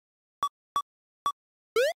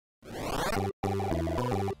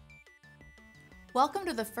Welcome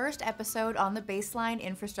to the first episode on the Baseline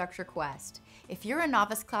Infrastructure Quest. If you're a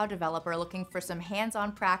novice cloud developer looking for some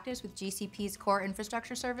hands-on practice with GCP's core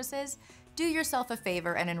infrastructure services, do yourself a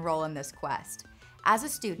favor and enroll in this quest. As a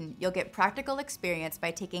student, you'll get practical experience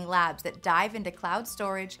by taking labs that dive into cloud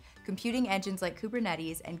storage, computing engines like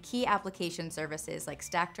Kubernetes, and key application services like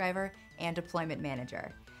Stackdriver and Deployment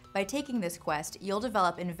Manager. By taking this quest, you'll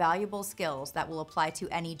develop invaluable skills that will apply to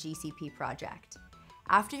any GCP project.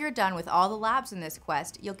 After you're done with all the labs in this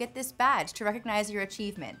quest, you'll get this badge to recognize your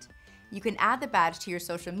achievement. You can add the badge to your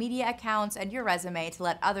social media accounts and your resume to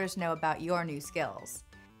let others know about your new skills.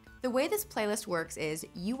 The way this playlist works is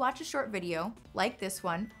you watch a short video, like this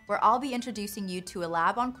one, where I'll be introducing you to a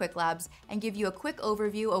lab on Qwiklabs and give you a quick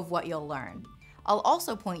overview of what you'll learn. I'll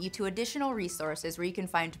also point you to additional resources where you can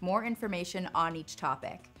find more information on each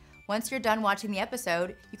topic. Once you're done watching the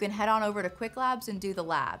episode, you can head on over to Qwiklabs and do the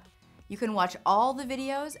lab. You can watch all the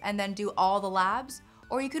videos and then do all the labs,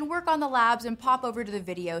 or you can work on the labs and pop over to the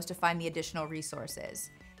videos to find the additional resources.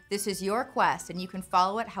 This is your quest and you can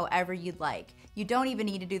follow it however you'd like. You don't even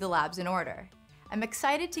need to do the labs in order. I'm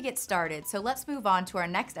excited to get started, so let's move on to our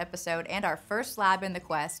next episode and our first lab in the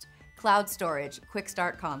quest, Cloud Storage Quick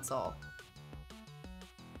Start Console.